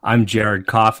I'm Jared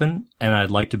Coffin, and I'd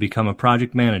like to become a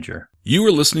project manager. You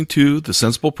are listening to the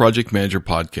Sensible Project Manager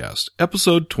Podcast,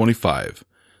 episode 25.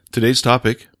 Today's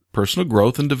topic, personal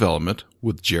growth and development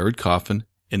with Jared Coffin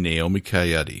and Naomi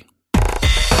Caietti.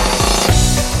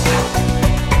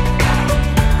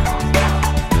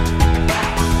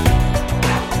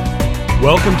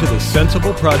 Welcome to the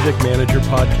Sensible Project Manager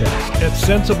Podcast at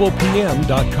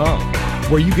sensiblepm.com,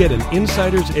 where you get an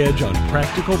insider's edge on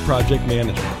practical project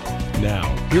management.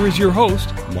 Now, here is your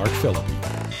host, Mark Philippi.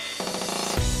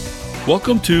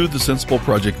 Welcome to the Sensible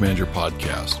Project Manager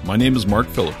Podcast. My name is Mark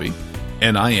Philippi,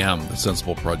 and I am the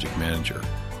Sensible Project Manager.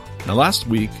 Now, last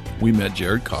week, we met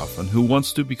Jared Coffin, who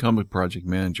wants to become a project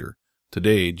manager.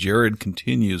 Today, Jared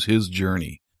continues his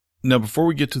journey. Now, before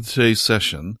we get to today's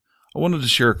session, I wanted to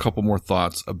share a couple more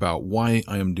thoughts about why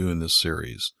I am doing this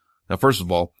series. Now, first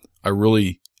of all, I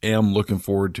really am looking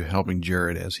forward to helping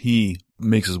Jared as he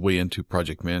makes his way into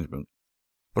project management.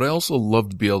 But I also love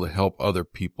to be able to help other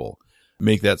people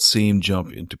make that same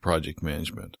jump into project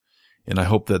management. And I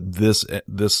hope that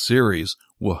this series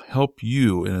will help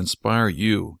you and inspire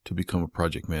you to become a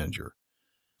project manager.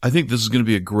 I think this is going to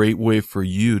be a great way for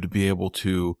you to be able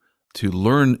to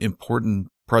learn important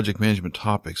project management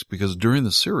topics, because during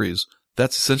the series,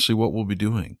 that's essentially what we'll be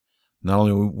doing. Not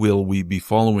only will we be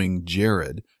following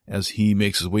Jared as he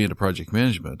makes his way into project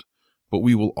management, but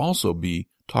we will also be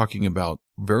talking about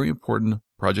very important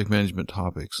project management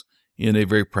topics in a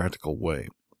very practical way.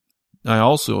 I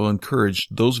also encourage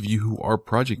those of you who are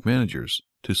project managers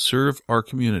to serve our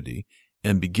community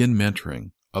and begin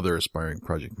mentoring other aspiring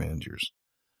project managers.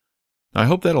 I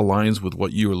hope that aligns with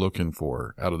what you are looking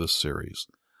for out of this series.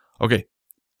 Okay,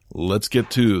 let's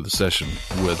get to the session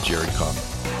with Jared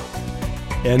Coffin.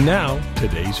 And now,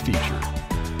 today's feature.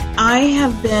 I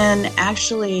have been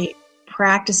actually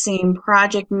practicing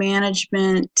project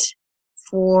management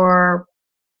for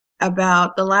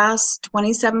about the last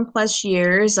 27 plus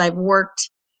years. I've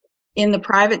worked in the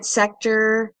private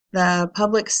sector, the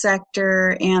public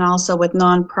sector, and also with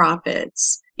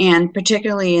nonprofits, and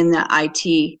particularly in the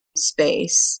IT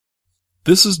space.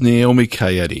 This is Naomi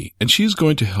Caietti, and she's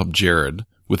going to help Jared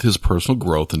with his personal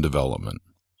growth and development.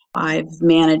 I've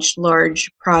managed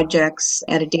large projects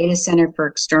at a data center for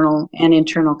external and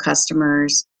internal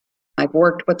customers. I've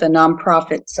worked with a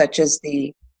nonprofit such as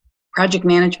the Project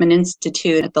Management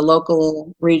Institute at the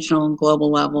local, regional, and global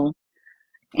level.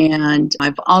 And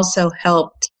I've also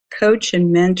helped coach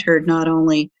and mentor not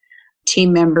only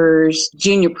team members,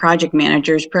 junior project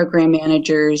managers, program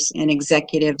managers, and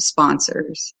executive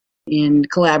sponsors in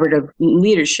collaborative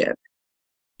leadership.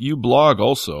 You blog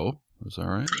also, is that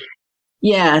right?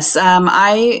 Yes,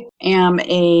 I am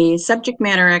a subject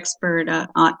matter expert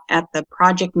at the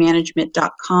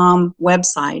projectmanagement.com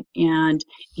website. And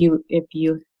if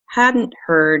you hadn't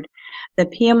heard,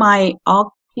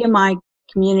 all PMI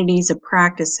communities of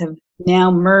practice have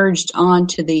now merged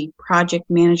onto the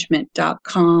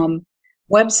projectmanagement.com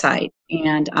website.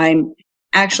 And I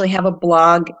actually have a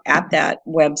blog at that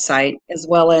website, as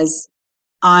well as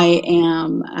I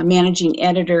am a managing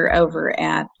editor over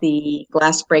at the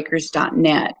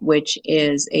glassbreakers.net, which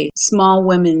is a small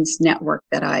women's network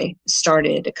that I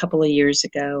started a couple of years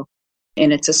ago.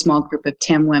 And it's a small group of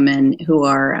 10 women who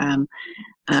are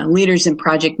leaders in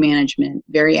project management,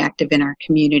 very active in our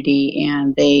community,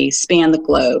 and they span the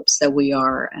globe. So we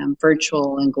are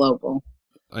virtual and global.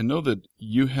 I know that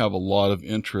you have a lot of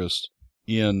interest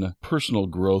in personal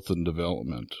growth and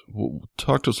development.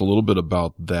 Talk to us a little bit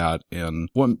about that and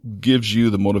what gives you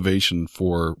the motivation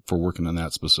for working on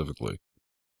that specifically.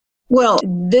 Well,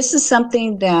 this is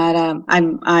something that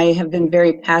I have been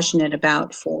very passionate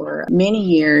about for many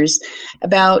years.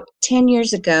 About 10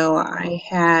 years ago, I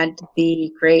had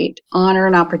the great honor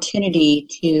and opportunity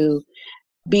to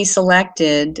be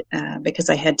selected because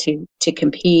I had to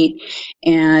compete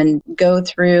and go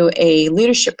through a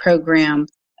leadership program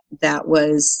that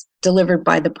was delivered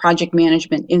by the Project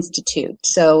Management Institute.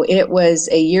 So it was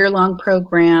a year-long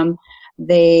program.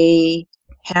 They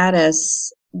had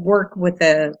us work with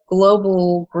a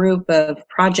global group of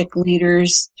project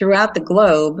leaders throughout the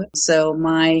globe. So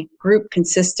my group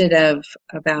consisted of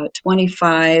about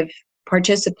 25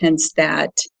 participants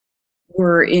that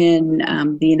were in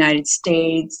the United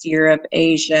States, Europe,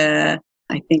 Asia.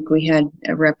 I think we had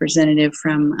a representative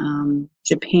from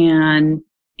Japan,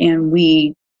 and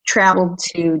we traveled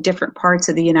to different parts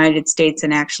of the United States.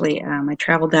 And actually, I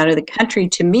traveled out of the country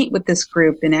to meet with this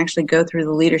group and actually go through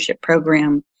the leadership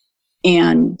program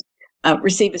and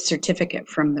receive a certificate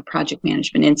from the Project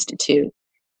Management Institute.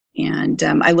 And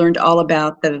I learned all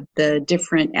about the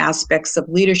different aspects of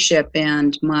leadership,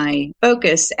 and my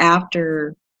focus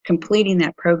after completing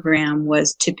that program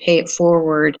was to pay it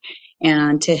forward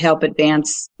and to help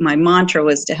advance. My mantra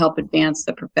was to help advance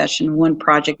the profession one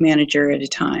project manager at a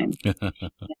time.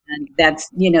 And that's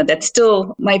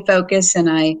still my focus, and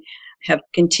I have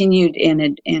continued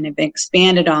and have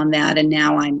expanded on that. And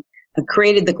now I've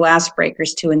created the Glass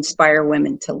Breakers to inspire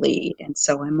women to lead. And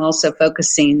so I'm also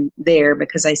focusing there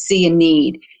because I see a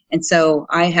need. And so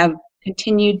I have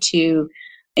continued to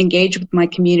engage with my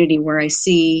community where I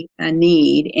see a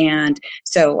need. And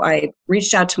so I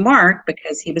reached out to Mark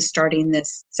because he was starting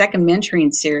this second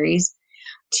mentoring series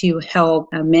to help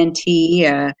a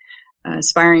mentee,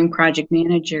 aspiring project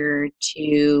manager,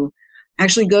 to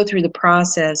actually go through the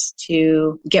process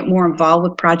to get more involved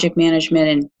with project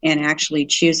management and actually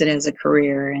choose it as a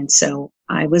career. And so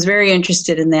I was very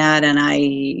interested in that, and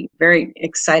I very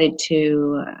excited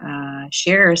to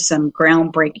share some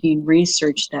groundbreaking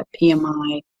research that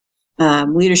PMI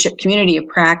Leadership Community of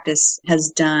Practice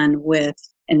has done with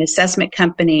an assessment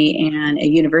company and a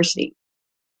university.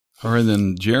 All right,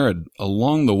 then, Jared,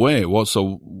 along the way,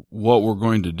 so what we're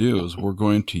going to do is we're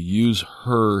going to use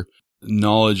her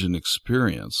knowledge and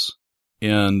experience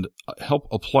and help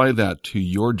apply that to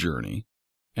your journey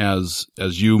as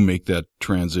you make that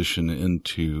transition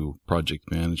into project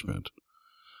management.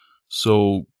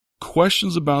 So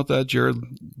questions about that, Jared,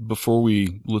 before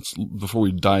we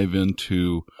dive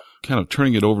into kind of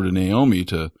turning it over to Naomi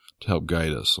to help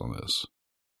guide us on this.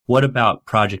 What about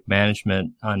project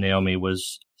management, Naomi,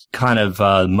 was kind of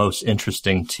most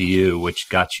interesting to you, which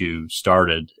got you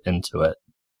started into it?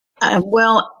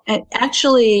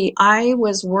 Actually, I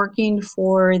was working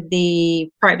for the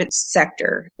private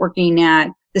sector, working at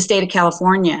the state of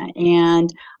California, and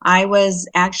I was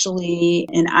actually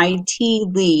an IT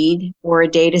lead for a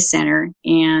data center,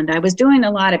 and I was doing a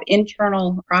lot of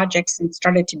internal projects and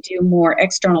started to do more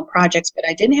external projects, but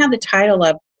I didn't have the title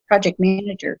of project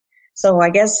manager. So I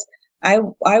guess I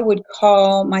would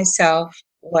call myself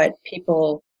what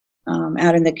people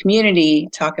out in the community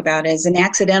talk about as an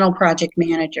accidental project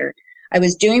manager. I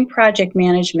was doing project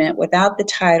management without the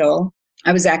title.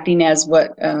 I was acting as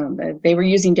what they were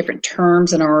using different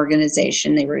terms in our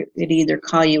organization. They'd either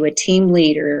call you a team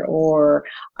leader or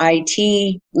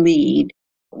IT lead.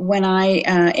 When I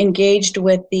engaged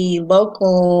with the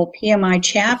local PMI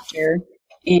chapter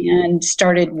and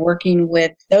started working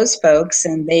with those folks,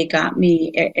 and they got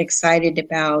me excited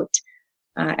about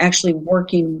actually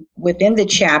working within the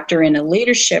chapter in a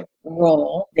leadership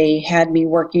role. They had me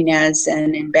working as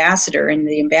an ambassador, and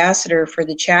the ambassador for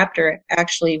the chapter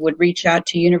actually would reach out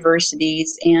to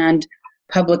universities and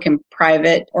public and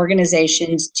private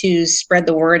organizations to spread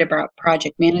the word about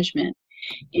project management.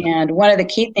 And one of the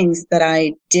key things that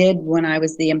I did when I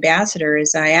was the ambassador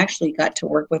is I actually got to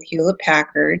work with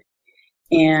Hewlett-Packard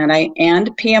and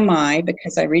PMI,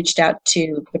 because I reached out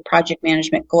to the project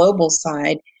management global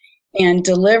side and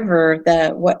deliver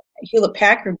what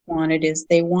Hewlett-Packard wanted is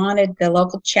they wanted the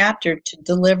local chapter to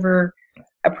deliver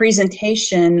a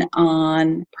presentation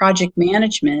on project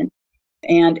management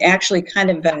and actually kind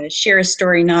of share a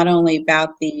story not only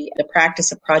about the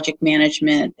practice of project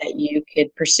management, that you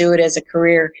could pursue it as a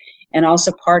career, and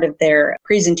also part of their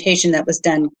presentation that was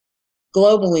done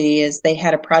globally is they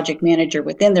had a project manager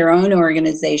within their own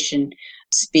organization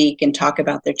speak and talk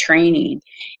about their training.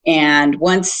 And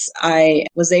once I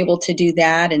was able to do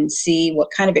that and see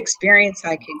what kind of experience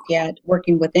I could get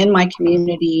working within my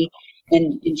community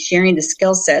and sharing the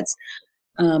skill sets,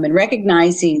 and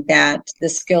recognizing that the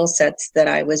skill sets that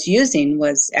I was using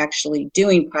was actually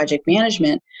doing project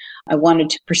management, I wanted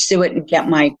to pursue it and get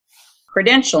my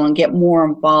credential and get more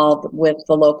involved with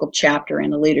the local chapter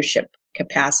in a leadership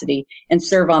capacity and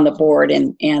serve on the board.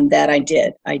 And that I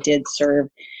did. I did serve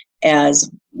as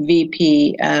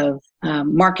VP of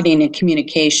marketing and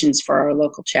communications for our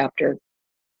local chapter.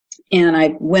 And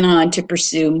I went on to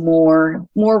pursue more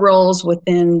roles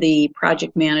within the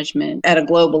project management at a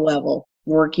global level,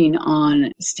 working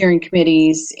on steering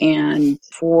committees and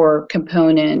for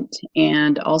component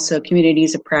and also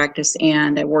communities of practice.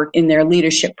 And I worked in their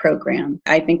leadership program.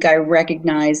 I think I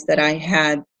recognized that I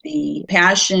had the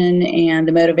passion and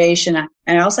the motivation.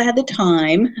 I also had the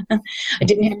time. I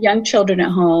didn't have young children at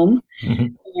home. Mm-hmm.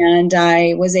 And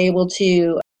I was able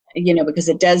to, because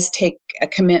it does take a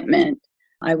commitment,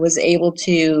 I was able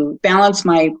to balance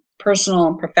my personal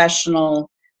and professional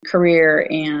career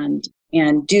and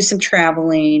do some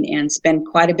traveling and spend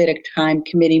quite a bit of time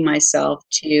committing myself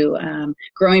to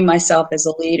growing myself as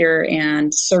a leader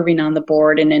and serving on the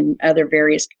board and in other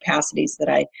various capacities that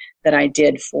I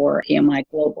did for PMI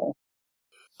Global.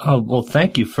 Oh, well,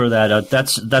 thank you for that.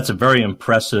 That's a very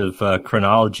impressive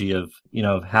chronology of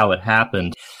how it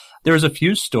happened. There's a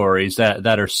few stories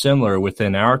that are similar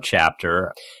within our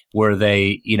chapter where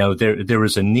they, there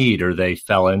was a need or they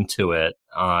fell into it,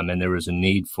 and there was a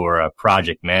need for a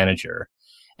project manager.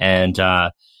 And,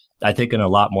 I think in a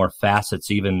lot more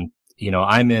facets, even,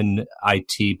 I'm in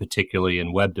IT, particularly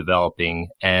in web developing.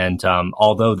 And,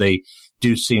 although they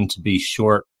do seem to be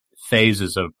short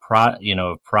phases of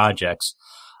projects,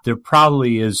 there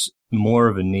probably is more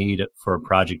of a need for a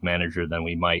project manager than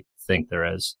we might think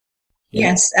there is.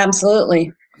 Yes,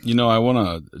 absolutely. I want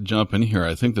to jump in here.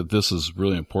 I think that this is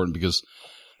really important because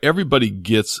everybody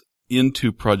gets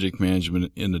into project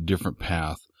management in a different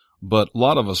path, but a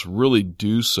lot of us really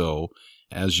do so,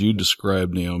 as you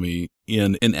described, Naomi,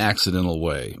 in an accidental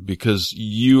way, because we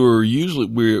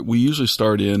usually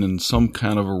start in some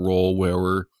kind of a role where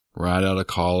we're right out of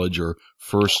college or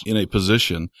first in a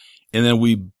position, and then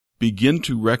we begin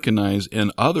to recognize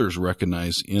and others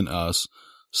recognize in us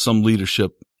some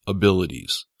leadership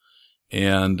abilities.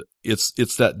 And it's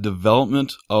that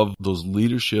development of those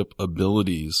leadership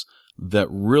abilities that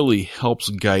really helps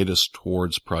guide us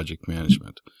towards project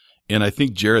management. And I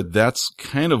think, Jared, that's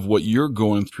kind of what you're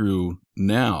going through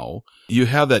now. You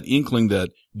have that inkling that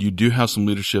you do have some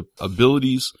leadership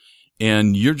abilities,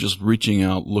 and you're just reaching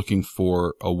out looking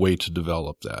for a way to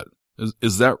develop that.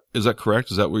 Is that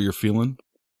correct? Is that what you're feeling?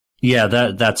 Yeah,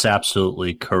 that's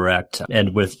absolutely correct.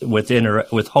 And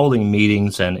with holding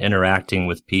meetings and interacting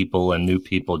with people and new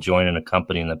people joining a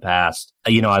company in the past,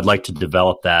 I'd like to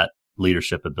develop that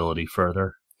leadership ability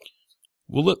further.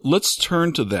 Well, let's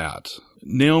turn to that.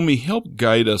 Naomi, help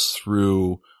guide us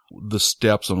through the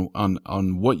steps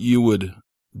on what you would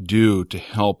do to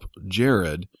help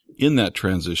Jared in that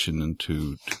transition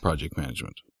into project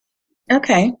management.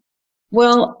 Okay.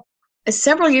 Well,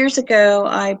 several years ago,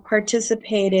 I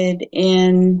participated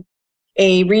in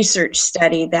a research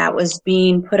study that was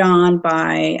being put on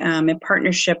by in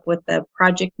partnership with the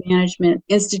Project Management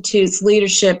Institute's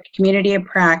Leadership Community of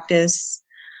Practice,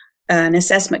 an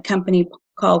assessment company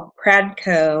called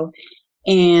Pradco,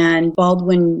 and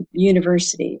Baldwin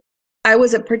University. I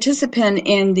was a participant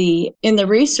in the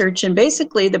research, and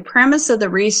basically the premise of the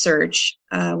research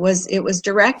was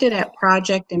directed at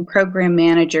project and program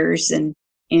managers, and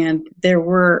there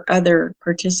were other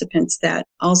participants that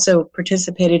also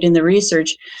participated in the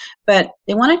research, but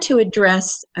they wanted to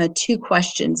address two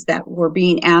questions that were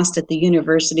being asked at the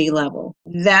university level.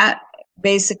 That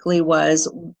basically was,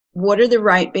 what are the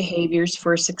right behaviors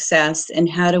for success, and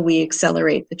how do we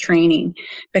accelerate the training?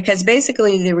 Because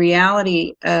basically the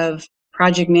reality of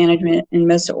project management in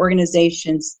most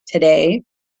organizations today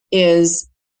is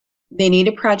they need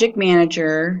a project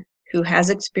manager who has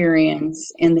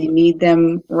experience, and they need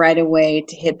them right away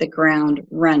to hit the ground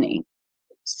running.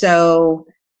 So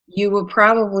you will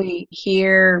probably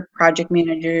hear project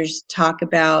managers talk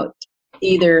about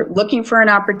either looking for an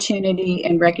opportunity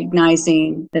and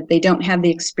recognizing that they don't have the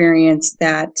experience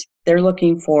that they're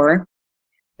looking for,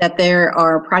 that there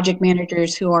are project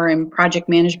managers who are in project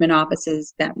management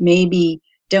offices that maybe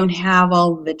don't have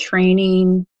all the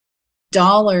training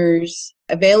dollars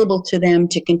available to them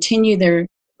to continue their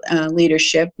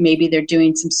leadership. Maybe they're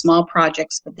doing some small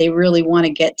projects, but they really want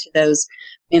to get to those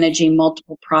managing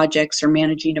multiple projects or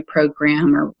managing a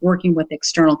program or working with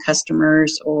external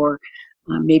customers, or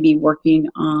maybe working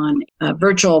on a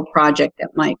virtual project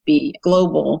that might be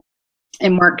global.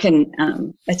 And Mark can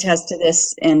attest to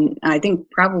this, and I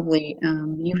think probably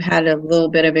you've had a little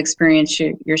bit of experience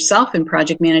yourself in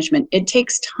project management. It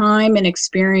takes time and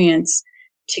experience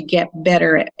to get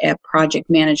better at project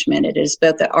management. It is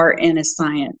both an art and a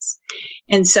science.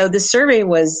 And so the survey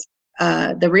was,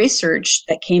 the research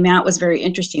that came out was very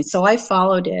interesting. So I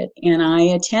followed it, and I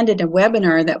attended a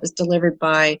webinar that was delivered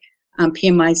by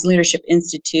PMI's Leadership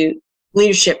Institute,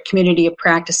 Leadership Community of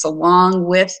Practice, along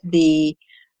with the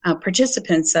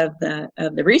participants of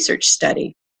the research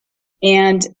study.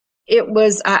 And it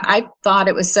was, I thought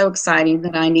it was so exciting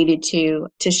that I needed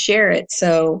to share it.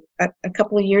 So a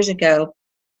couple of years ago,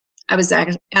 I was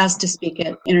asked to speak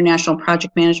at International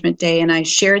Project Management Day, and I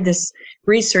shared this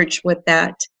research with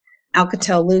that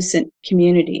Alcatel-Lucent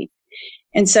community.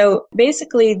 And so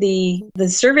basically the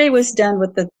survey was done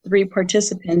with the 3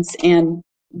 participants, and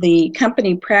the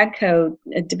company Pradco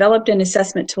developed an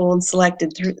assessment tool and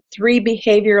selected 3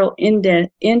 behavioral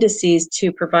indices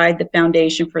to provide the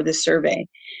foundation for the survey.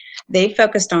 They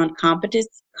focused on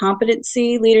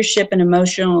competency, leadership, and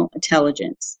emotional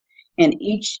intelligence. And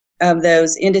each of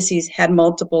those indices had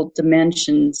multiple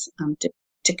dimensions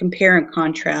to compare and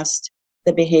contrast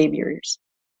the behaviors.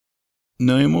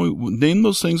 Naomi, name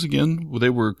those things again. They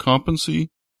were competency?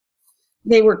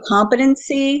 They were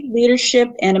competency, leadership,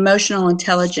 and emotional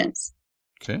intelligence.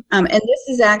 Okay. And this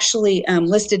is actually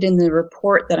listed in the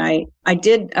report that I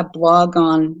did a blog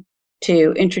on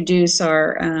to introduce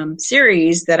our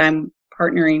series that I'm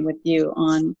partnering with you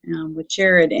on with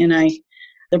Jared, and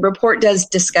the report does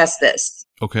discuss this.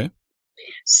 Okay.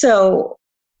 So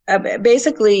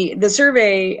basically, the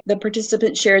survey, the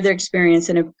participants shared their experience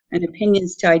and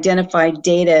opinions to identify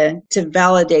data to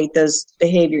validate those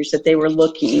behaviors that they were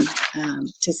looking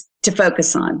to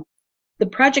focus on. The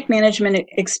project management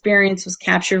experience was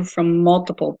captured from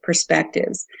multiple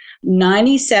perspectives.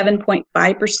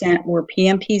 97.5% were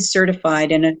PMP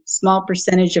certified, and a small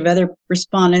percentage of other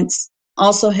respondents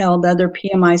also held other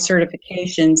PMI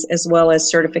certifications, as well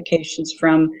as certifications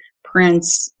from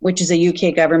PRINCE, which is a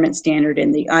UK government standard,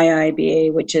 and the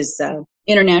IIBA, which is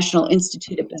International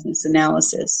Institute of Business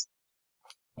Analysis.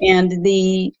 And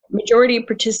the majority of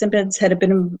participants had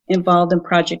been involved in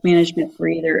project management for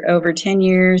either over 10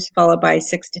 years, followed by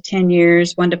 6 to 10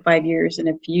 years, 1 to 5 years, and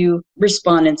a few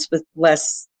respondents with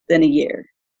less than a year.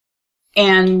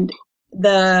 And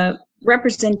the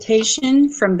representation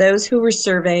from those who were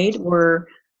surveyed were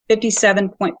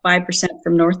 57.5%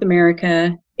 from North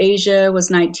America, Asia was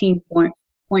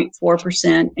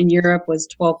 19.4%, and Europe was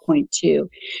 12.2%.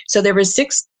 So there were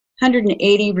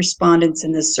 680 respondents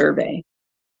in this survey.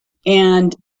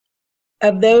 And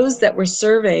of those that were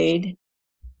surveyed,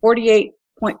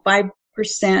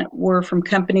 48.5% were from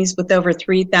companies with over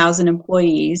 3,000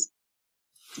 employees.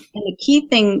 And the key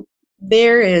thing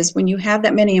there is when you have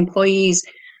that many employees,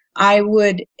 I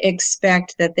would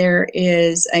expect that there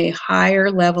is a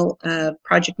higher level of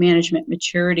project management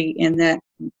maturity in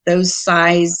those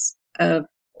size of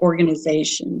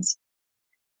organizations.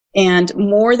 And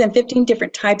more than 15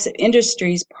 different types of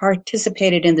industries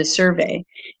participated in the survey.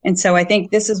 And so I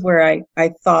think this is where I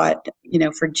thought,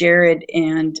 for Jared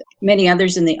and many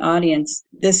others in the audience,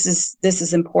 this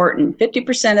is important.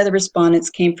 50% of the respondents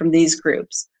came from these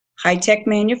groups: high-tech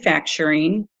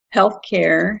manufacturing,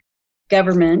 healthcare,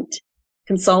 government,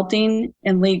 consulting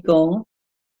and legal,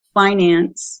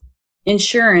 finance,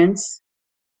 insurance,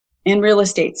 and real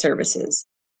estate services.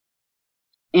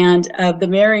 And of the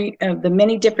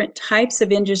many different types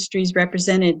of industries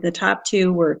represented, the top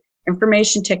two were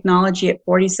information technology at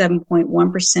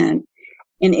 47.1%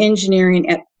 and engineering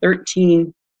at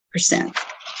 13%.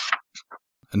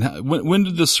 And when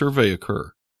did this survey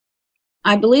occur?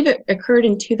 I believe it occurred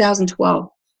in 2012.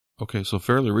 Okay, so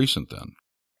fairly recent then.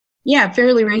 Yeah,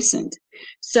 fairly recent.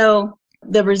 So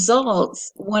the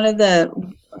results, when I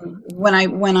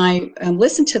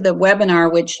listened to the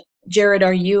webinar, which, Jared,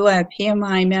 are you a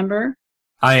PMI member?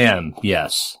 I am,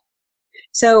 yes.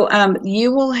 So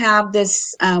you will have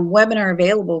this webinar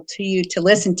available to you to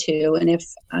listen to, and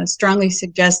I strongly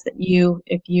suggest that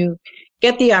if you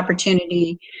get the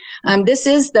opportunity, this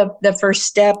is the first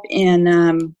step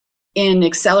in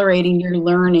accelerating your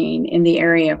learning in the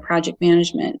area of project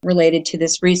management related to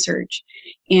this research.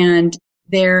 And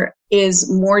there is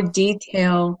more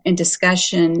detail and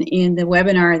discussion in the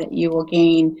webinar that you will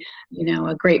gain,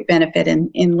 a great benefit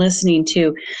in listening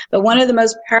to. But one of the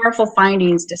most powerful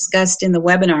findings discussed in the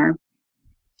webinar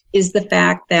is the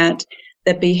fact that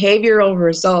the behavioral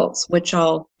results, which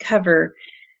I'll cover,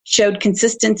 showed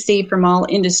consistency from all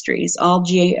industries, all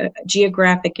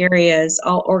geographic areas,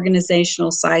 all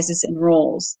organizational sizes and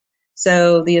roles.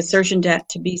 So the assertion that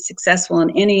to be successful in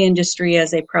any industry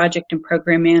as a project and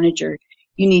program manager,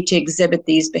 you need to exhibit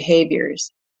these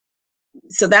behaviors.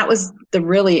 So that was the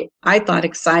really, I thought,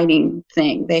 exciting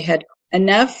thing. They had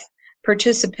enough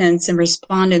participants and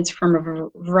respondents from a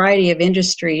variety of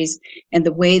industries, and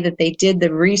the way that they did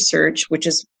the research, which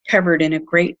is covered in a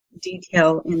great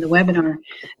detail in the webinar,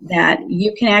 that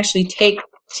you can actually take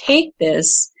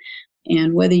this,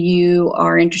 and whether you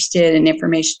are interested in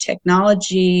information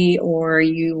technology, or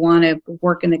you want to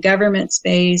work in the government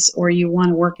space, or you want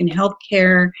to work in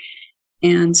healthcare,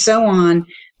 and so on,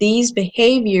 these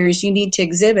behaviors you need to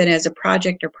exhibit as a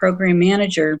project or program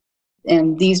manager.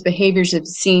 And these behaviors have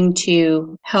seemed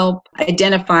to help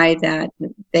identify that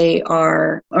they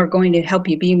are going to help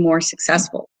you be more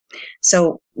successful.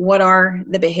 So what are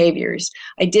the behaviors?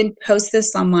 I did post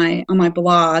this on my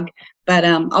blog, but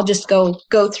I'll just go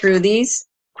through these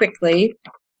quickly.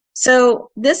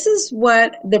 So this is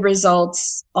what the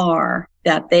results are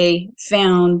that they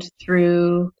found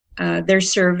through their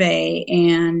survey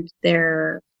and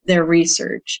their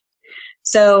research.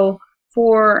 So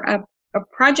for a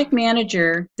project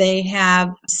manager, they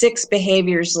have 6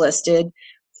 behaviors listed.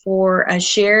 For a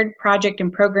shared project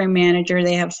and program manager,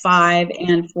 they have 5,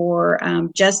 and for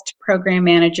just program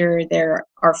manager, there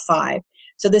are 5.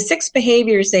 So the 6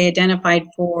 behaviors they identified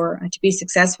for to be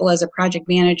successful as a project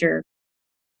manager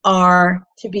are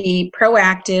to be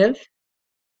proactive,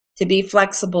 to be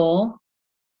flexible,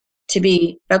 to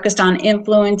be focused on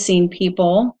influencing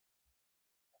people,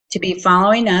 to be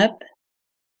following up,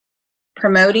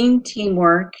 promoting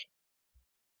teamwork,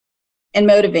 and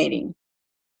motivating.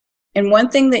 And one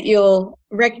thing that you'll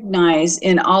recognize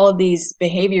in all of these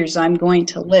behaviors I'm going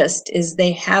to list is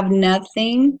they have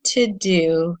nothing to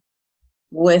do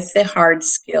with the hard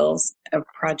skills of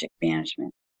project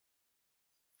management.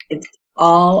 It's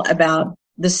all about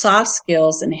the soft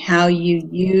skills and how you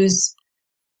use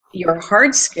your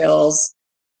hard skills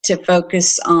to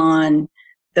focus on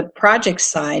the project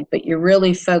side, but you're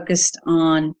really focused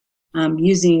on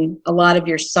using a lot of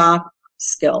your soft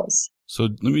skills. So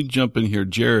let me jump in here,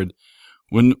 Jared.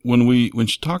 When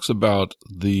she talks about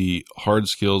the hard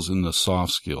skills and the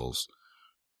soft skills,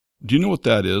 do you know what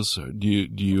that is? Do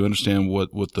you understand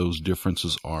what those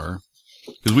differences are?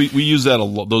 Because we use that a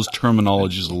lot, those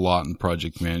terminologies a lot in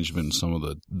project management and some of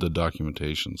the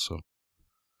documentation. So,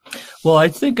 well, I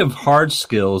think of hard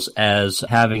skills as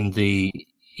having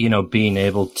being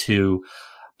able to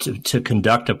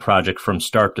conduct a project from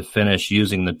start to finish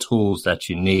using the tools that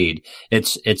you need.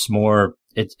 It's more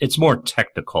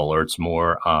technical, or it's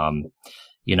more,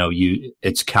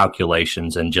 it's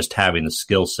calculations and just having the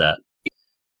skill set.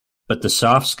 But the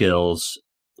soft skills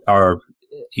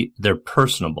they're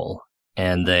personable,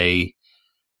 and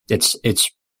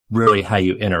it's really how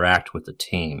you interact with the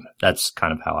team. That's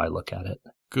kind of how I look at it.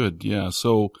 Good. Yeah.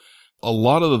 So a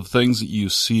lot of the things that you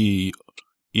see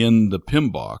in the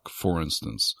PMBOK, for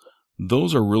instance,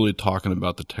 those are really talking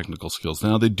about the technical skills.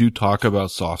 Now, they do talk about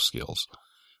soft skills,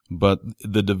 but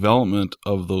the development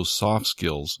of those soft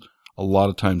skills, a lot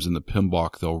of times in the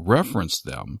PMBOK, they'll reference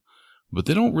them, but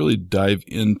they don't really dive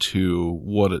into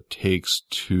what it takes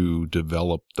to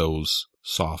develop those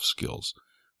soft skills.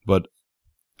 But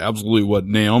absolutely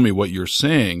what you're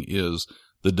saying is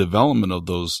the development of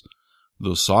those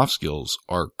soft skills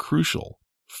are crucial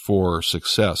for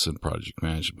success in project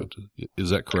management. Is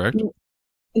that correct?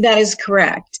 That is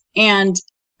correct. And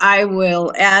I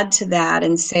will add to that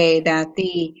and say that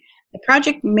the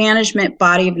project management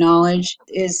body of knowledge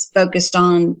is focused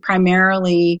on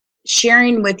primarily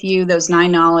sharing with you those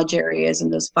 9 knowledge areas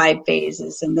and those 5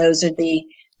 phases. And those are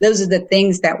the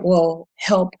things that will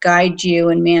help guide you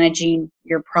in managing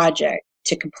your project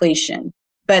to completion.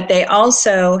 But they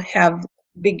also have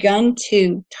begun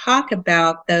to talk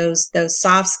about those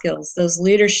soft skills, those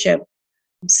leadership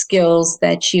skills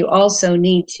that you also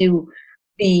need to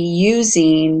be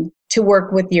using to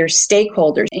work with your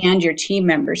stakeholders and your team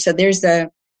members. So there's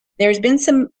been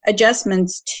some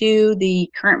adjustments to the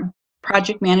current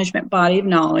project management body of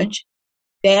knowledge.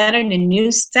 They added a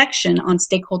new section on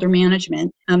stakeholder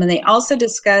management, and they also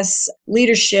discuss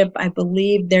leadership. I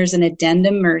believe there's an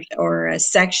addendum or a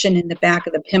section in the back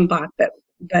of the PMBOK,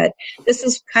 but this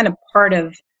is kind of part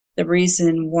of the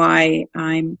reason why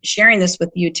I'm sharing this with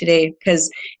you today,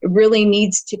 because it really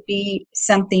needs to be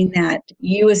something that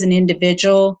you as an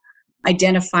individual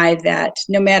identify that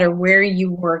no matter where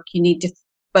you work, you need to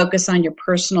focus on your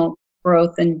personal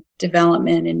growth and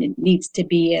development, and it needs to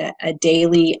be a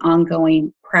daily,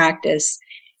 ongoing practice.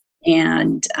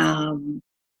 And,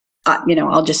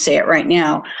 I'll just say it right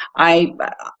now. I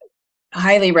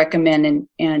highly recommend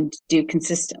and do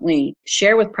consistently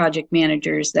share with project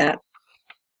managers that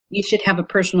you should have a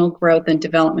personal growth and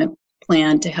development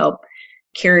plan to help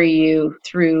carry you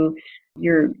through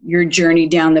your journey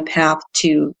down the path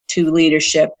to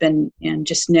leadership, and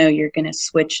just know you're going to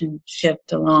switch and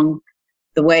shift along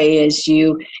the way as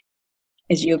you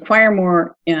acquire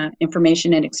more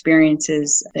information and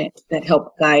experiences that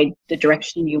help guide the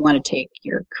direction you want to take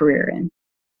your career in.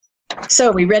 So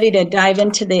are we ready to dive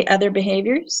into the other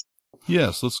behaviors?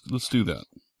 Yes, let's do that.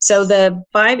 So the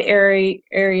 5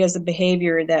 areas of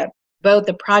behavior that both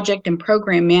the project and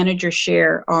program manager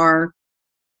share are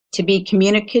to be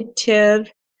communicative,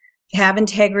 to have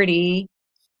integrity,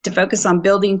 to focus on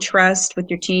building trust with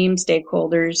your team,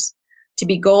 stakeholders, to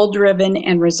be goal-driven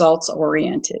and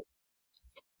results-oriented.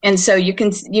 And so you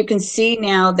can see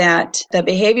now that the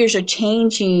behaviors are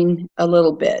changing a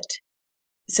little bit.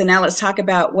 So now let's talk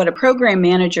about what a program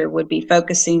manager would be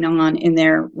focusing on in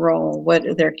their role. What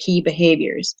are their key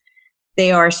behaviors?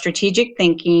 They are strategic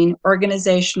thinking,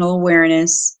 organizational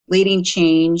awareness, leading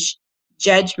change,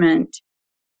 judgment,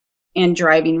 and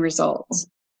driving results.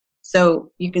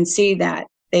 So you can see that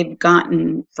they've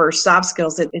gotten, for soft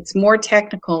skills, it's more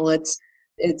technical. It's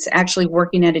actually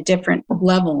working at a different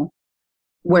level.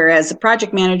 Whereas a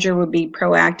project manager would be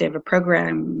proactive, a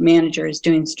program manager is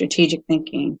doing strategic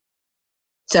thinking.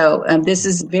 So this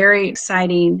is very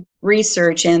exciting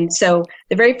research. And so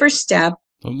the very first step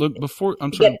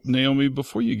Naomi,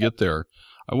 before you get there,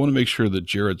 I want to make sure that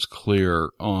Jared's clear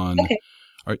on, Okay.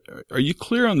 Are you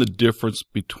clear on the difference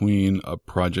between a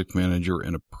project manager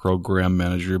and a program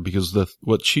manager? Because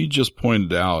what she just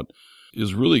pointed out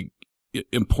is really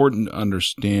important to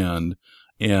understand,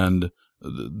 and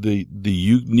the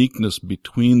uniqueness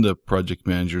between the project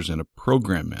managers and a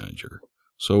program manager.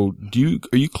 So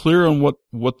are you clear on what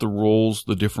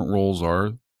the different roles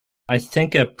are? I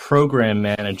think a program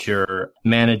manager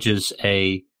manages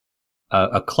a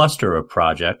cluster of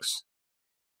projects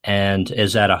and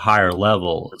is at a higher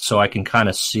level. So I can kind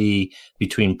of see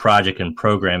between project and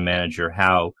program manager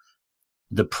how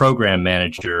the program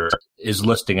manager is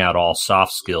listing out all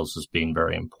soft skills as being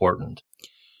very important.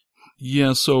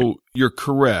 Yeah, so you're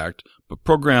correct, but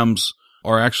programs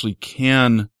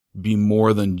can be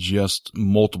more than just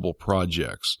multiple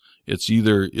projects. It's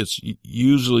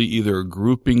usually either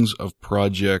groupings of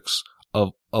projects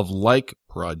of like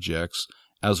projects,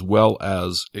 as well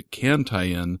as it can tie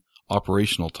in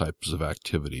operational types of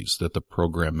activities that the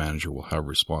program manager will have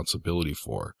responsibility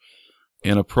for.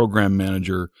 And a program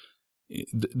manager,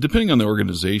 depending on the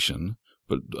organization,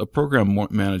 but a program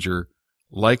manager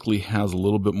likely has a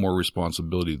little bit more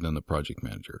responsibility than the project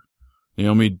manager.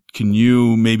 Naomi, can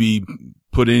you maybe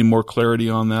put any more clarity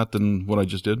on that than what I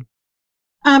just did?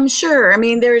 Sure. I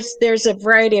mean, there's a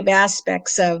variety of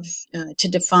aspects of to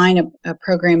define a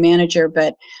program manager,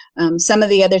 but some of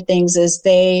the other things is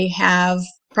they have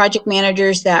project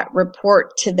managers that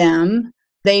report to them.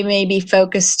 They may be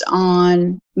focused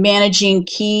on managing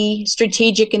key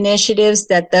strategic initiatives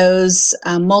that those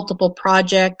multiple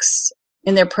projects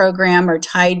in their program are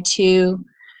tied to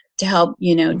help,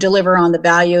 deliver on the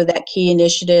value of that key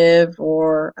initiative,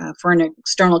 or for an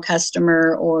external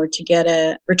customer, or to get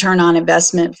a return on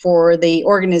investment for the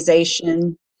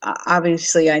organization.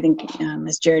 Obviously, I think,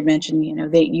 as Jared mentioned,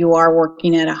 that you are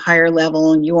working at a higher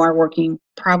level, and you are working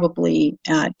probably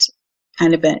at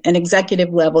kind of an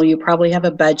executive level. You probably have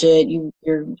a budget.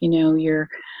 You're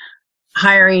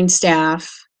hiring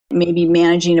staff, maybe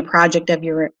managing a project of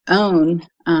your own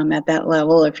at that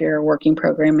level if you're a working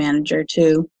program manager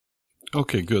too.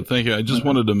 Okay, good. Thank you. I just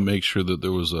wanted to make sure that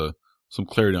there was some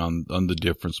clarity on the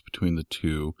difference between the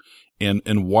two,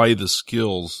 and why the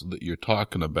skills that you're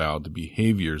talking about, the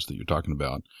behaviors that you're talking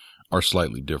about, are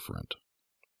slightly different.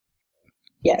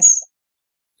 Yes.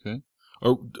 Okay.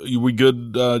 Are we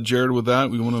good, Jared, with that?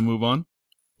 We want to move on?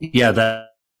 Yeah, that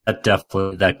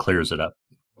definitely clears it up.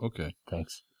 Okay.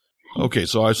 Thanks. Okay,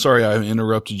 so I'm sorry I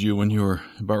interrupted you when you were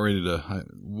about ready to.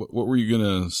 What were you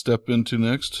going to step into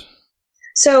next?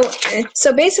 So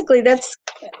basically, that's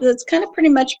kind of pretty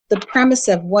much the premise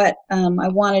of what I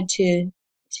wanted to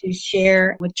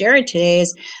share with Jared today.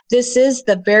 Is this is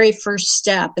the very first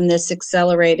step in this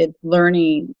accelerated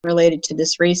learning related to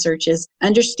this research, is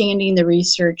understanding the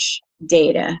research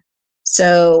data.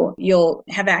 So you'll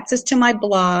have access to my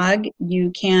blog.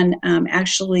 You can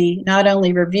actually not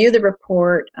only review the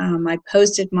report, I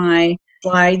posted my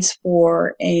slides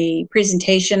for a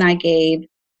presentation I gave.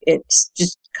 It's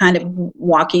just kind of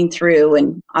walking through,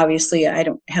 and obviously I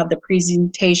don't have the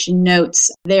presentation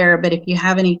notes there, but if you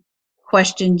have any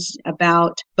questions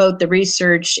about both the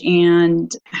research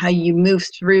and how you move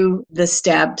through the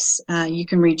steps, you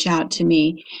can reach out to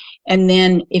me. And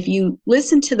then if you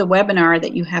listen to the webinar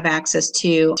that you have access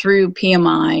to through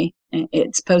PMI,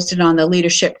 it's posted on the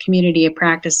Leadership Community of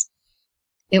Practice,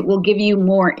 it will give you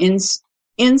more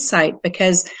insight,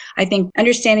 because I think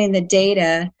understanding the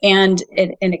data, and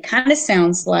it kind of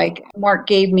sounds like Mark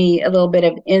gave me a little bit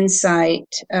of insight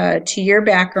to your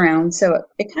background. So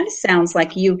it kind of sounds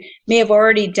like you may have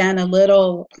already done a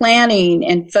little planning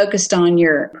and focused on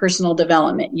your personal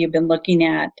development. You've been looking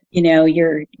at,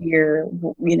 your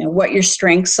what your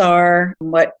strengths are,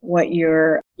 what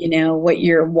your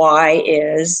why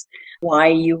is, why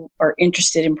you are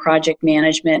interested in project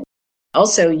management.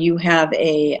 Also, you have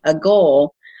a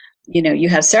goal, you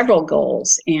have several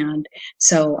goals. And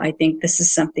so I think this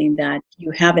is something that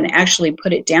you haven't actually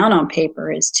put it down on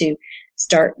paper, is to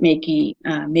start making,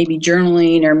 maybe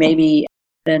journaling, or maybe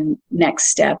the next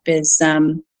step is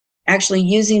actually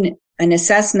using an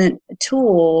assessment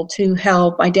tool to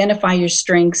help identify your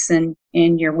strengths and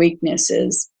your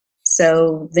weaknesses.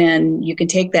 So then you can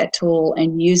take that tool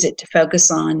and use it to focus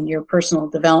on your personal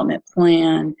development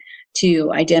plan,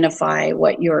 to identify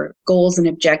what your goals and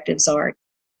objectives are,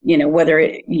 whether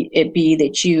it be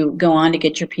that you go on to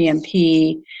get your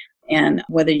PMP, and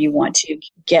whether you want to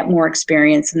get more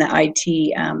experience in the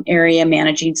IT area,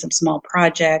 managing some small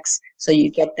projects, so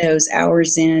you get those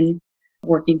hours in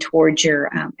working towards your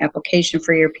application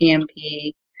for your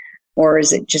PMP, or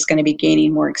is it just going to be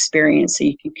gaining more experience so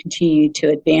you can continue to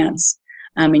advance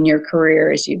in your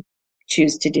career as you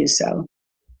choose to do so?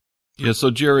 Yeah.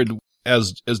 So Jared,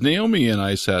 as Naomi and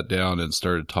I sat down and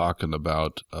started talking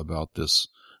about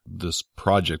this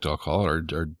project, I'll call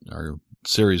it our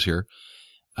series here,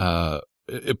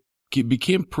 it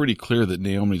became pretty clear that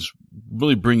Naomi's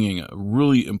really bringing a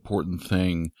really important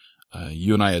thing.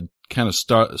 You and I had kind of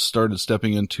started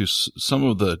stepping into some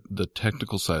of the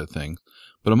technical side of things,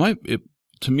 but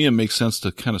to me, it makes sense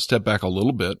to kind of step back a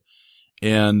little bit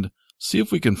and see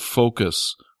if we can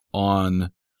focus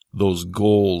on those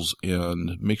goals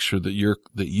and make sure that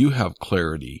you have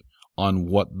clarity on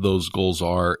what those goals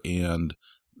are. And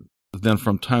then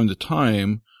from time to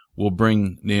time, we'll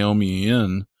bring Naomi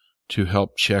in to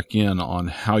help check in on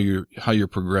how you're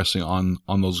progressing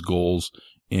on those goals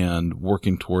and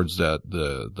working towards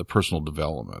the personal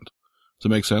development. Does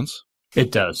it make sense?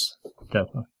 It does.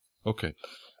 Definitely. Okay.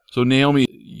 So Naomi,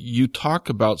 you talk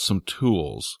about some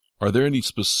tools. Are there any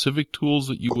specific tools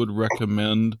that you would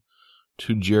recommend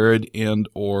to Jared, and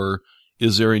or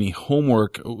is there any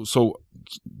homework? So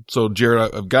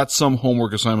Jared, I've got some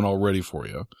homework assignment already for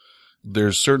you.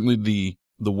 There's certainly the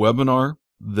webinar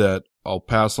that I'll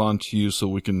pass on to you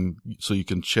so you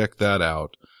can check that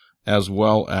out, as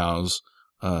well as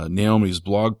Naomi's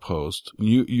blog post.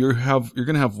 You're going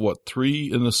to have what,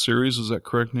 3 in the series? Is that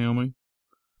correct, Naomi?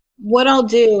 What I'll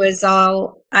do is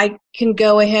I can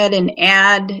go ahead and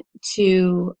add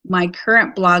to my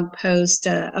current blog post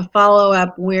a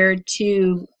follow-up where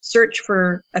to search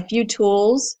for a few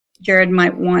tools Jared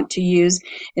might want to use,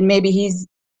 and maybe he's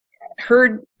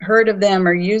heard of them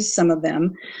or used some of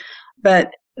them.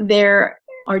 But there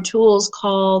are tools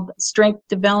called Strength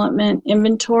Development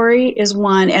Inventory is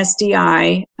one,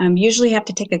 SDI. Usually have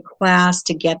to take a class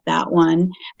to get that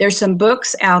one. There's some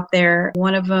books out there.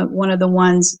 One of the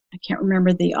ones, I can't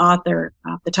remember the author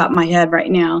off the top of my head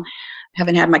right now.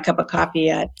 Haven't had my cup of coffee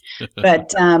yet,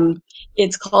 but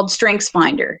it's called Strengths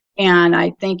Finder, and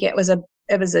I think it was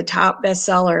a top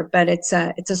bestseller. But it's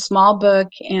a small book,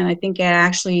 and I think it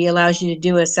actually allows you to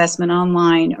do assessment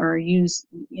online or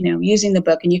using the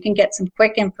book, and you can get some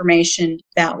quick information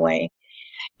that way.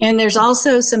 And there's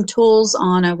also some tools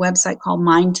on a website called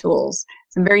Mind Tools.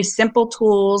 Some very simple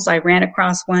tools. I ran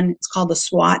across one. It's called the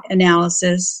SWOT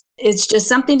analysis. It's just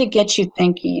something to get you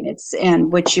thinking.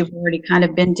 And which you've already kind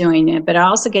of been doing it, but it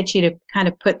also gets you to kind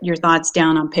of put your thoughts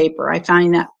down on paper. I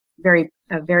find that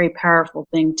a very powerful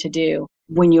thing to do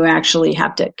when you actually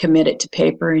have to commit it to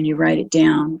paper and you write it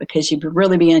down, because you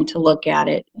really begin to look at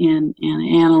it and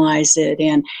analyze it.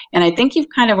 And I think you've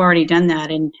kind of already done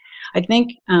that. And I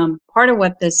think part of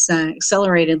what this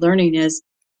accelerated learning is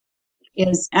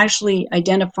actually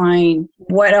identifying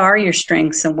what are your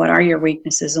strengths and what are your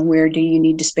weaknesses and where do you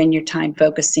need to spend your time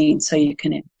focusing so you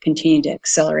can continue to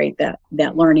accelerate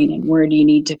that learning, and where do you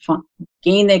need to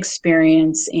gain the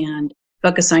experience and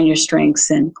focus on your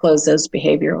strengths and close those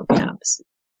behavioral gaps.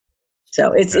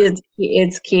 So it's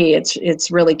key.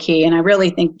 It's really key. And I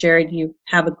really think, Jared, you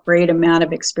have a great amount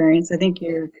of experience. I think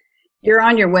you're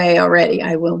on your way already.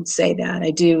 I will say that.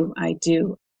 I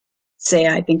do say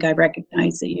I think I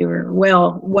recognize that you were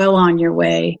well on your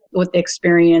way with the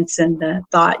experience and the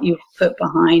thought you've put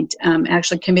behind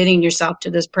actually committing yourself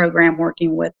to this program,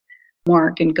 working with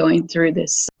Mark and going through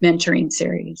this mentoring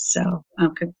series. So,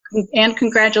 and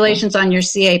congratulations on your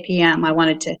CAPM. I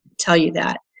wanted to tell you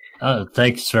that.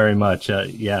 Thanks very much.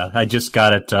 Yeah, I just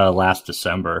got it last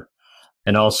December.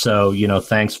 And also,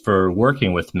 thanks for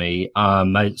working with me.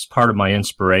 It's part of my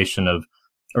inspiration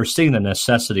or seeing the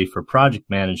necessity for project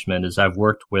management is I've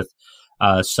worked with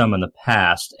some in the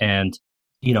past. And,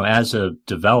 as a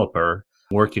developer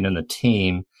working in the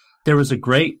team, there was a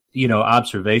great,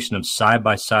 observation of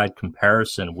side-by-side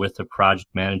comparison with a project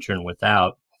manager and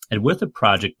without. And with a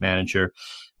project manager,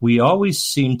 we always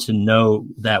seemed to know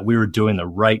that we were doing the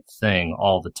right thing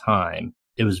all the time.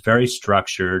 It was very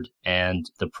structured, and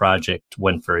the project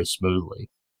went very smoothly.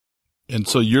 And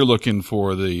so you're looking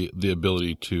for the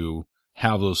ability to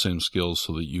have those same skills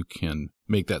so that you can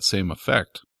make that same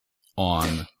effect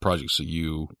on projects that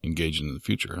you engage in the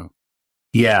future, huh?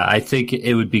 Yeah, I think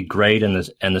it would be great, and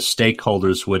the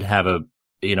stakeholders would have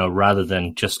rather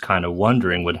than just kind of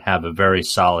wondering, would have a very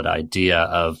solid idea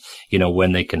of,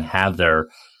 when they can have their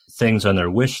things on their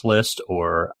wish list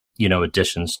or,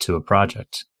 additions to a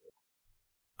project.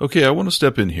 Okay, I want to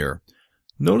step in here.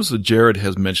 Notice that Jared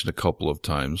has mentioned a couple of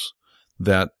times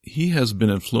that he has been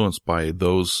influenced by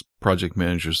those project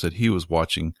managers that he was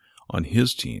watching on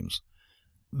his teams.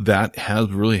 That has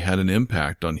really had an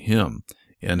impact on him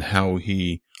and how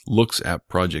he looks at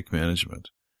project management.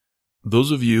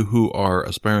 Those of you who are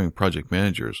aspiring project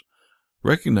managers,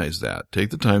 recognize that. Take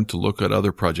the time to look at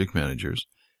other project managers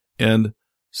and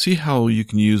see how you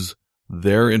can use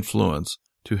their influence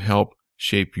to help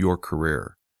shape your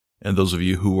career. And those of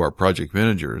you who are project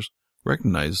managers,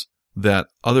 recognize that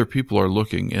other people are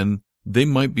looking and they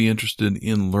might be interested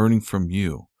in learning from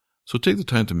you. So take the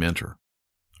time to mentor.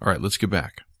 All right, let's get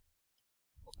back.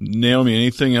 Naomi,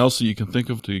 anything else that you can think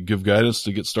of to give guidance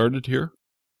to get started here?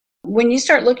 When you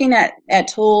start looking at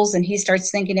tools and he starts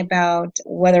thinking about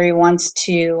whether he wants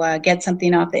to get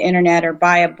something off the internet or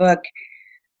buy a book,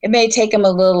 it may take him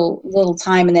a little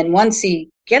time. And then once he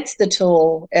gets the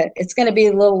tool, it's going to be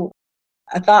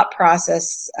a thought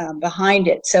process behind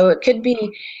it. So it could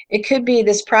be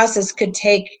this process could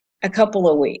take a couple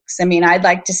of weeks. I mean, I'd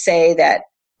like to say that,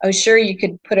 oh, sure, you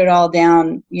could put it all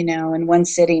down, in one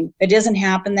sitting. It doesn't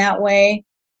happen that way.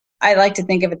 I like to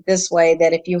think of it this way,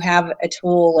 that if you have a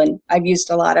tool, and I've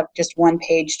used a lot of just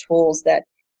one-page tools, that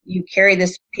you carry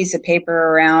this piece of paper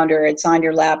around or it's on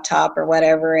your laptop or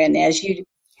whatever, and as you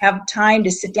have time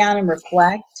to sit down and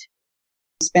reflect,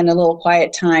 spend a little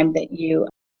quiet time, that you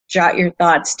jot your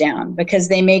thoughts down, because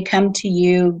they may come to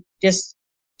you just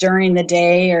during the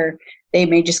day, or they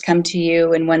may just come to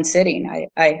you in one sitting.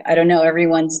 I don't know.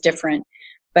 Everyone's different,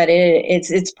 but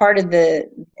it's part of the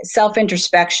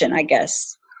self-introspection, I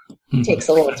guess. It takes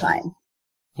a little time.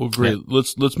 Well, great. Yeah.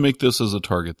 Let's make this as a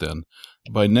target then.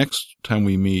 By next time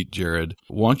we meet, Jared,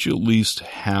 why don't you at least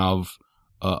have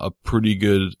a pretty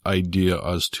good idea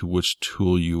as to which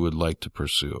tool you would like to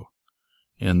pursue?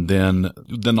 And then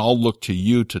I'll look to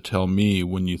you to tell me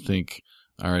when you think,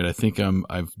 all right, I think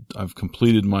I've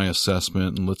completed my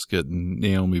assessment, and let's get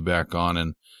Naomi back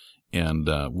on, and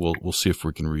we'll see if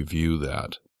we can review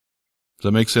that. Does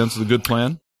that make sense? Is a good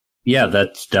plan? Yeah,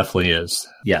 that definitely is.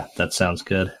 Yeah, that sounds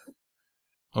good.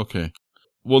 Okay.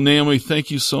 Well, Naomi,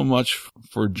 thank you so much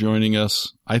for joining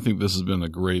us. I think this has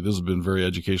been very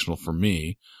educational for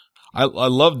me. I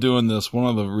love doing this. One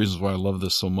of the reasons why I love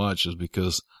this so much is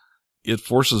because it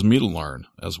forces me to learn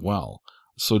as well.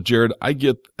 So, Jared, I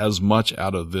get as much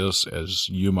out of this as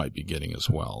you might be getting as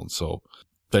well. And so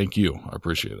thank you. I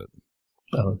appreciate it.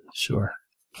 Oh, sure.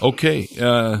 Okay.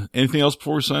 Anything else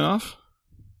before we sign off?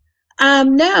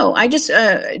 No, I just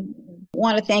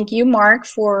want to thank you, Mark,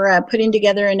 for putting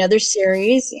together another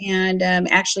series and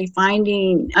actually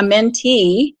finding a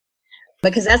mentee,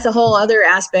 because that's a whole other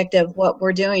aspect of what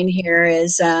we're doing here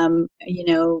is,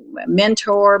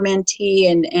 mentor, mentee,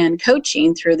 and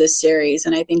coaching through this series.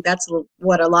 And I think that's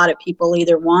what a lot of people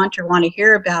either want or want to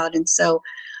hear about. And so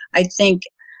I think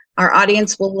our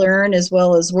audience will learn as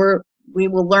well as we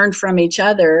will learn from each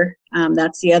other.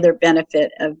 That's the other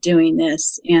benefit of doing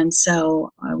this. And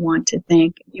so I want to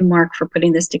thank you, Mark, for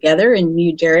putting this together, and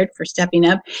you, Jared, for stepping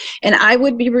up. And I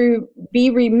would be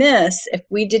remiss if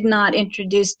we did not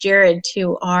introduce Jared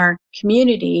to our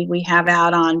community we have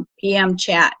out on PM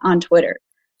Chat on Twitter.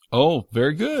 Oh,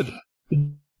 very good.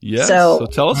 Yes. So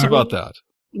tell us about that.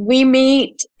 We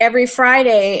meet every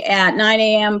Friday at 9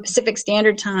 a.m. Pacific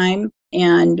Standard Time,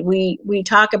 and we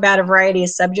talk about a variety of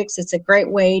subjects. It's a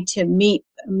great way to meet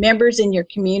members in your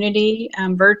community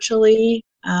virtually.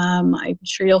 I'm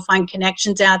sure you'll find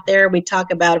connections out there. We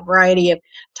talk about a variety of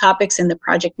topics in the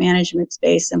project management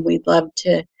space, and we'd love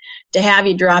to have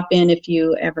you drop in if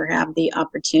you ever have the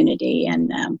opportunity.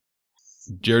 And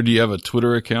Jared, do you have a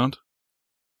Twitter account?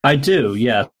 I do,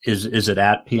 yeah. Is it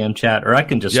at PM Chat, or I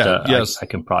can just yes. I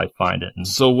can probably find it.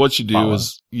 So what you do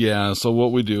is So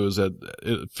what we do is that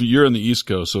if you're in the East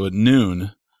Coast, so at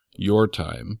noon your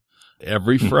time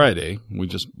every Friday, we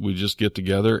just get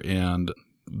together, and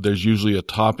there's usually a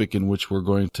topic in which we're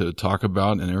going to talk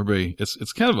about, and everybody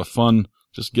it's kind of a fun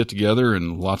just get together,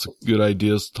 and lots of good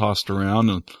ideas tossed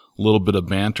around, and a little bit of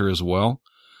banter as well.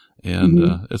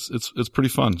 And it's pretty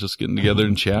fun just getting together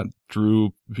and chat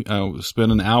through,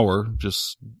 spend an hour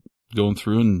just going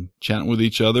through and chatting with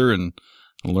each other and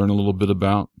learn a little bit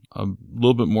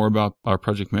more about our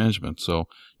project management. So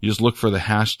you just look for the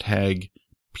hashtag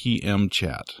PM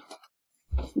Chat.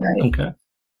 Right. Okay.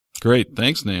 Great.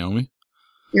 Thanks, Naomi.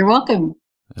 You're welcome.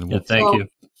 And thank you.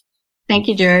 Thank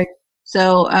you, Jared.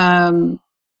 So,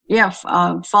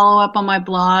 follow up on my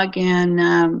blog and,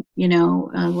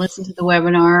 listen to the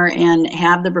webinar, and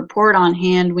have the report on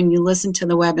hand when you listen to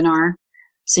the webinar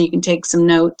so you can take some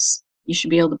notes. You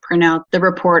should be able to print out the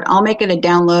report. I'll make it a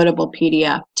downloadable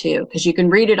PDF too, because you can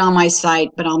read it on my site,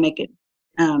 but I'll make it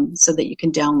so that you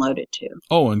can download it too.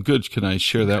 Oh, and good. Can I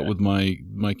share that with my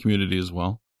community as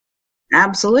well?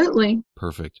 Absolutely.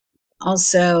 Perfect.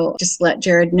 Also, just let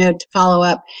Jared know to follow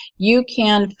up. You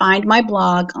can find my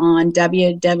blog on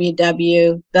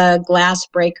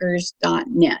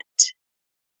www.theglassbreakers.net.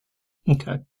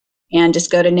 Okay. And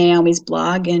just go to Naomi's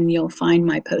blog and you'll find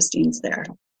my postings there.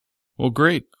 Well,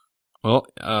 great. Well,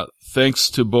 thanks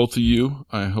to both of you.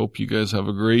 I hope you guys have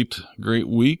a great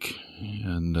week.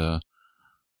 And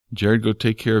Jared, go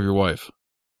take care of your wife.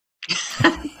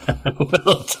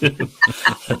 Will do.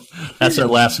 That's what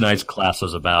last night's class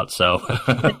was about. So,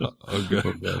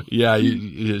 okay. Yeah,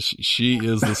 she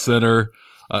is the center.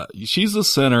 She's the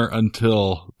center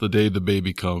until the day the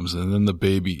baby comes, and then the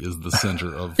baby is the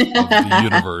center of the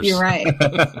universe. You're right.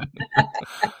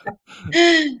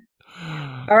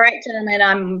 All right, gentlemen,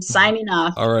 I'm signing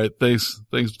off. All right, thanks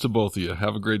to both of you.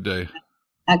 Have a great day.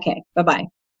 Okay, bye-bye.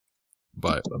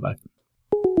 Bye. Bye-bye.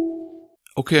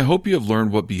 Okay, I hope you have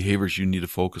learned what behaviors you need to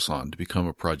focus on to become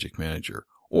a project manager,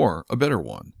 or a better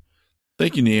one.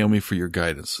 Thank you, Naomi, for your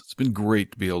guidance. It's been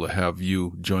great to be able to have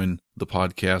you join the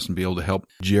podcast and be able to help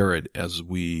Jared as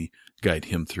we guide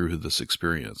him through this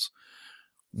experience.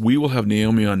 We will have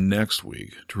Naomi on next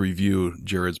week to review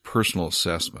Jared's personal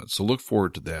assessment, so look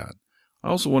forward to that. I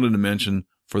also wanted to mention,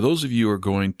 for those of you who are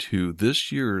going to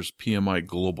this year's PMI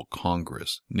Global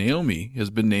Congress, Naomi has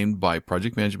been named by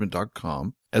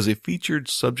projectmanagement.com as a featured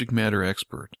subject matter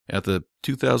expert at the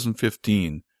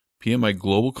 2015 PMI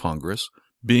Global Congress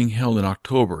being held in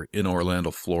October in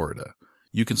Orlando, Florida.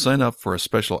 You can sign up for a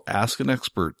special Ask an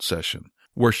Expert session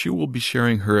where she will be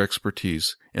sharing her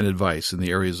expertise and advice in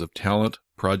the areas of talent,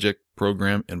 project,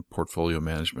 program, and portfolio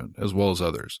management, as well as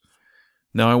others.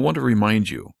 Now, I want to remind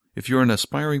you, if you're an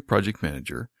aspiring project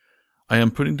manager, I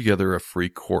am putting together a free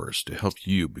course to help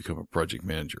you become a project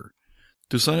manager.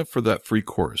 To sign up for that free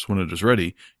course when it is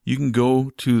ready, you can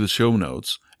go to the show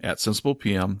notes at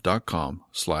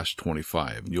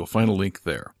sensiblepm.com/25, and you'll find a link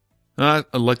there. Now,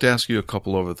 I'd like to ask you a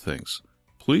couple of other things.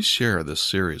 Please share this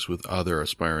series with other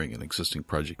aspiring and existing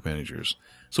project managers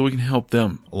so we can help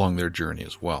them along their journey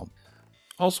as well.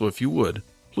 Also, if you would,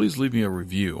 please leave me a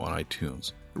review on iTunes.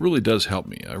 It really does help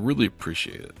me. I really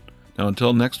appreciate it. Now,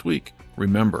 until next week,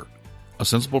 remember, a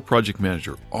sensible project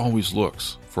manager always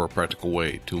looks for a practical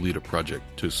way to lead a project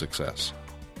to success.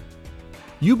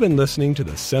 You've been listening to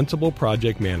the Sensible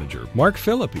Project Manager, Mark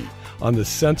Philippi, on the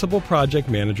Sensible Project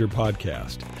Manager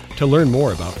podcast. To learn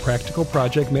more about practical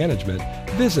project management,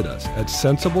 visit us at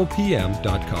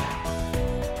sensiblepm.com.